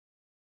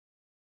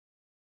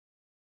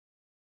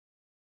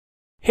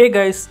Hey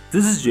guys,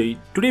 this is Jay.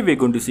 Today we're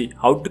going to see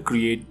how to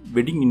create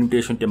wedding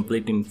invitation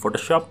template in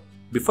Photoshop.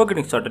 Before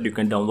getting started, you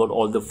can download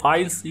all the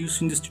files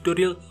used in this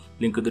tutorial.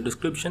 Link in the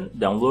description.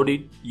 Download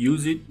it,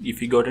 use it.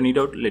 If you got any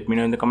doubt, let me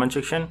know in the comment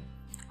section.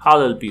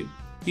 I'll help you.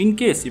 In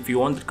case if you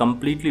want the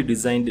completely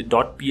designed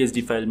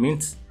 .psd file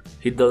means,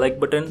 hit the like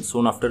button.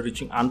 Soon after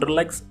reaching 100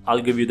 likes,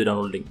 I'll give you the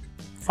download link.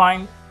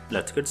 Fine,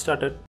 let's get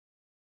started.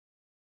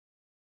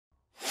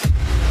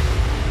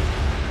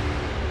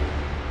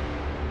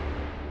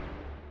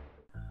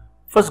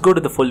 First go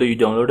to the folder you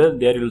downloaded.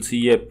 There you will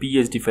see a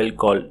PSD file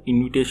called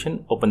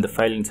invitation. Open the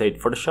file inside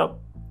Photoshop.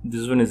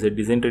 This one is a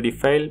design ready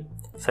file.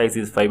 Size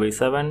is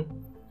 5x7.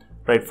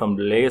 Right from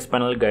the layers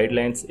panel,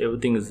 guidelines,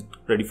 everything is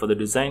ready for the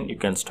design. You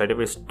can straight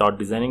away start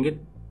designing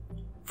it.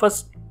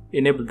 First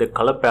enable the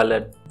color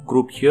palette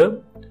group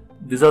here.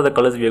 These are the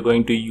colors we are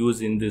going to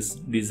use in this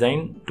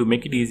design. To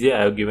make it easier,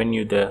 I have given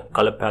you the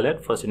color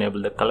palette. First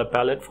enable the color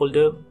palette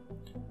folder.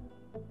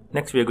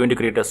 Next we are going to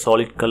create a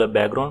solid color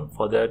background.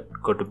 For that,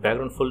 go to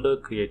background folder,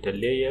 create a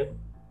layer,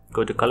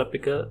 go to color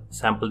picker,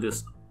 sample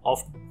this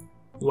off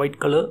white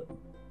color.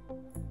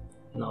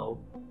 Now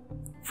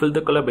fill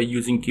the color by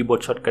using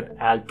keyboard shortcut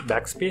Alt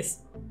backspace.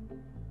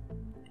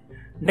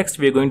 Next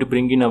we are going to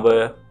bring in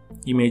our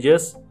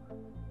images,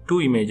 two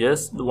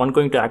images. The one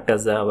going to act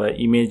as our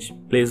image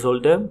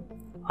placeholder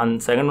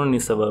and second one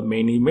is our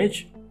main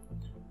image.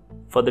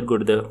 For that, go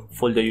to the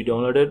folder you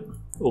downloaded,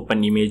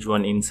 open image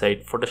one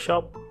inside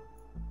Photoshop.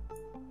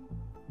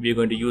 We are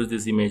going to use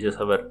this image as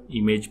our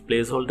image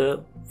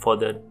placeholder. For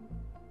that,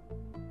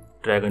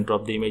 drag and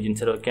drop the image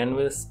inside our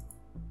canvas.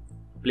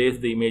 Place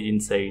the image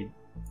inside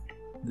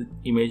the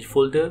image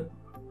folder.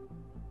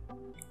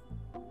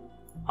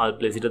 I'll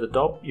place it at the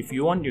top. If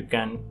you want, you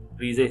can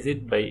resize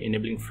it by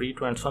enabling free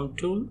transform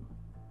tool.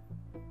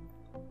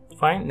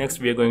 Fine. Next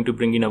we are going to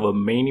bring in our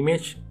main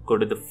image. Go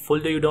to the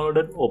folder you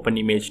downloaded, open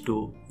image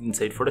 2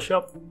 inside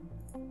Photoshop.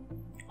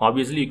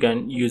 Obviously you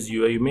can use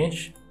your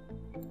image.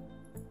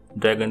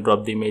 Drag and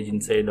drop the image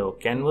inside our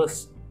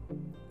canvas.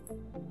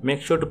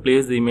 Make sure to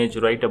place the image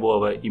right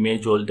above our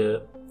image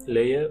holder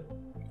layer.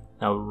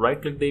 Now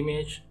right click the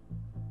image,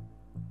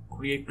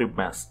 create clip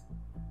mask.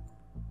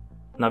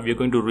 Now we are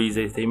going to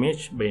resize the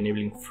image by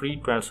enabling free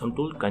transform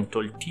tool,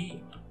 Ctrl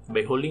T.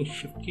 By holding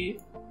shift key,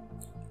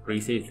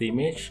 resize the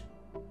image.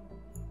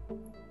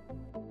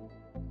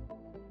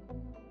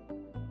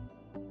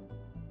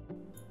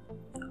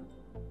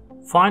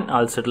 Fine,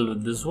 I'll settle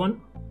with this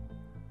one.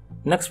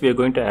 Next we are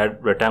going to add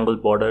rectangle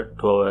border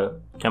to our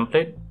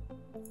template.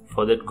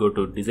 For that, go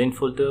to design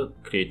folder,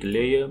 create a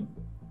layer.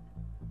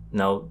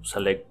 Now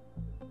select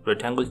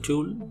rectangle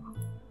tool,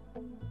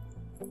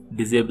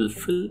 disable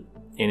fill,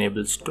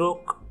 enable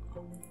stroke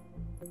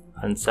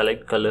and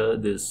select color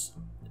this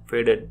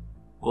faded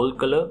gold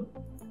color.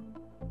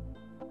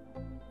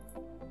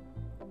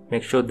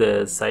 Make sure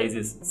the size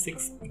is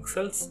 6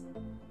 pixels.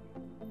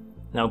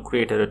 Now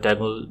create a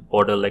rectangle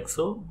border like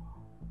so.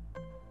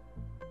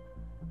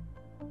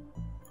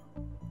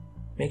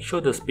 Make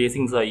sure the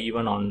spacings are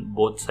even on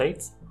both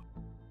sides.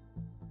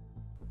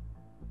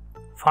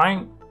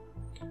 Fine.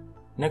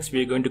 Next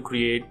we are going to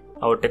create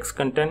our text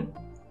content,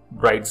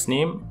 bride's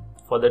name.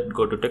 For that,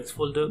 go to text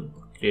folder,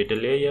 create a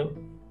layer,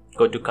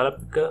 go to color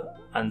picker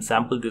and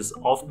sample this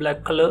off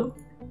black color.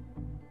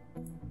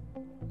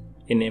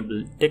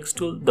 Enable text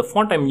tool. The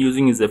font I'm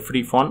using is a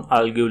free font.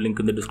 I'll give a link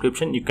in the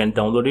description. You can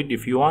download it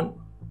if you want.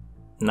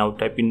 Now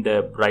type in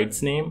the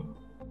bride's name.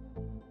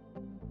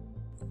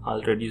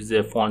 I'll reduce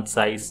the font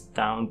size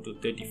down to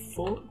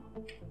 34.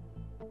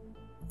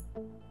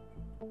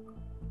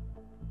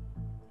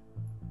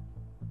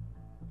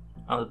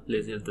 I'll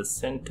place it at the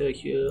center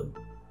here.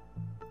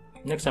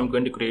 Next I'm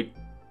going to create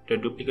a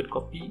duplicate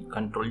copy,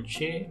 Ctrl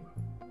J.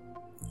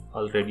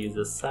 I'll reduce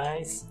the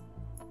size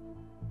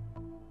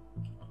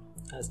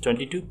as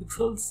 22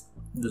 pixels.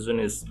 This one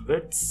is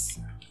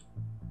width.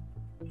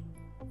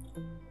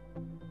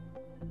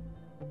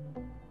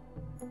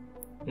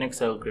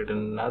 Next I'll create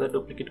another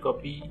duplicate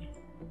copy.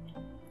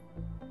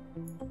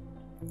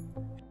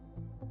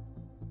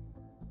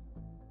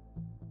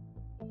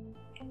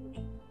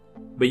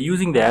 By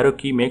using the arrow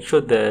key, make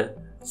sure the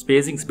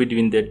spacings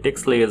between the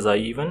text layers are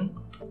even.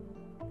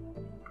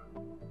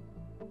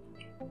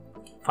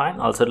 Fine,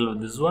 I'll settle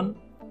with this one.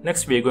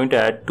 Next we are going to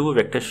add two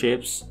vector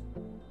shapes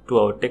to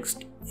our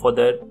text. For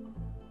that,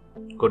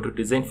 go to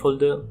design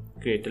folder,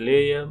 create a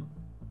layer.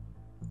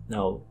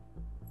 Now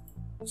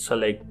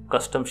select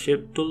custom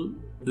shape tool,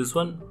 this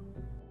one.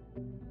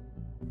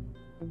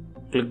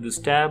 Click this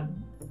tab,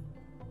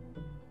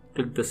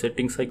 click the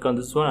settings icon,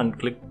 this one, and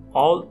click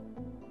all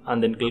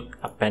and then click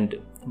append.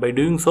 By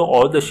doing so,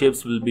 all the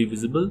shapes will be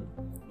visible.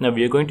 Now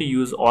we are going to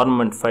use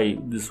ornament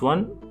 5, this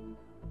one.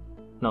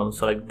 Now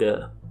select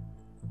the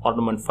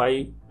ornament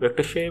 5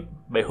 vector shape.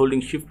 By holding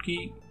shift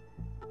key,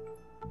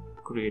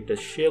 create a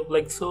shape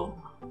like so.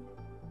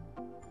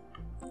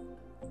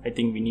 I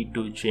think we need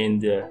to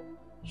change the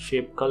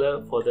shape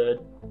color. For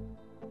that,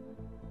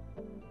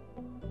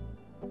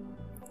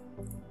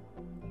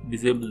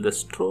 disable the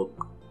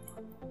stroke,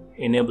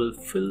 enable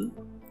fill.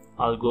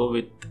 I'll go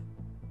with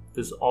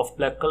this off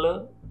black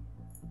color,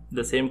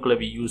 the same color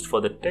we used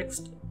for the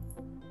text.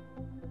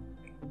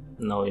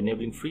 Now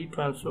enabling free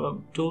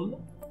transform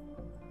tool,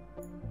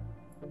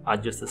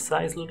 adjust the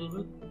size a little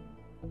bit.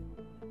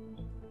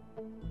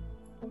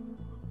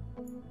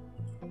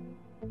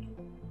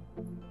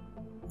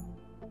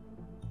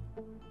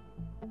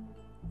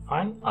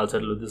 Fine, I'll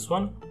settle with this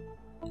one.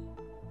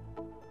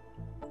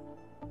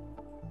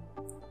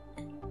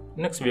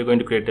 Next we are going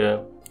to create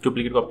a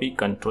duplicate copy,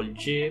 Ctrl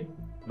J.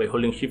 By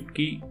holding Shift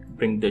key,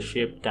 bring the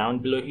shape down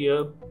below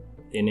here.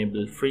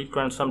 Enable free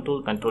transform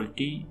tool, Ctrl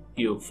T,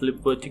 give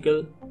flip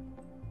vertical.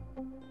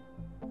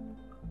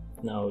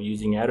 Now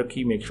using arrow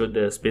key, make sure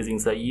the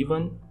spacings are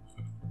even.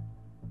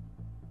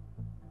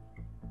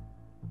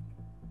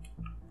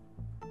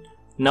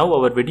 Now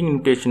our wedding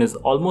invitation is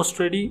almost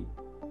ready.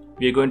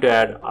 We are going to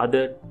add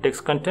other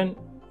text content.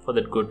 For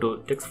that, go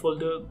to text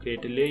folder,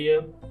 create a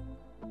layer.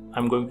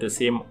 I'm going to the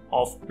same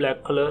off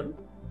black color.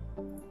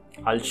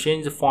 I'll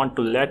change the font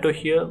to Lato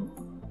here.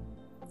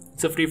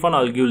 It's a free font,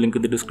 I'll give a link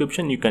in the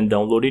description. You can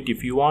download it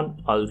if you want.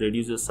 I'll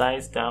reduce the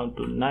size down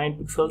to 9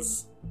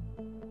 pixels.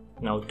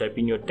 Now type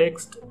in your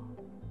text.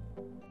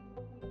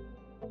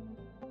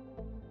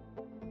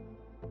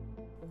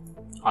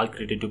 I'll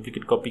create a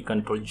duplicate copy,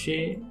 Ctrl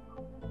J.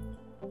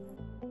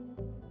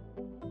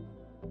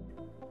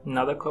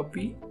 Another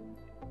copy.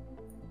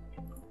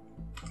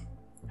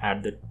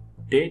 Add the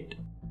date.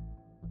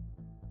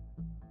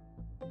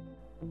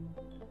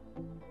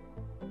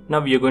 Now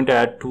we are going to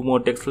add 2 more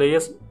text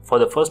layers. For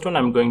the first one,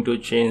 I'm going to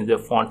change the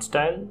font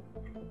style.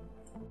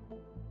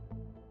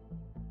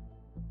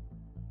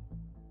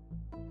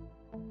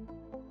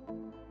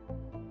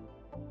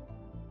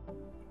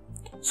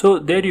 So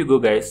there you go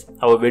guys,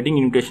 our wedding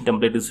invitation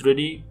template is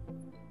ready.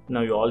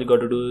 Now all you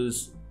got to do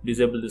is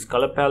disable this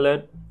color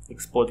palette,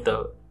 export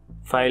the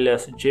file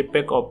as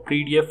JPEG or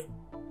PDF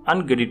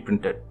and get it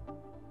printed.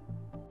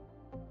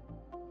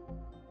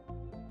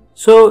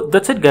 So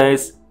that's it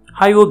guys.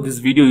 I hope this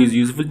video is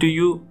useful to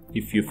you.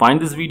 If you find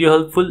this video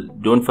helpful,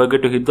 don't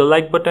forget to hit the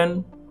like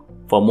button.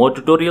 For more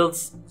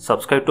tutorials,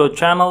 subscribe to our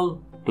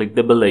channel, click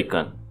the bell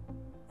icon.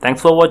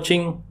 Thanks for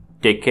watching.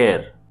 Take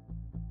care.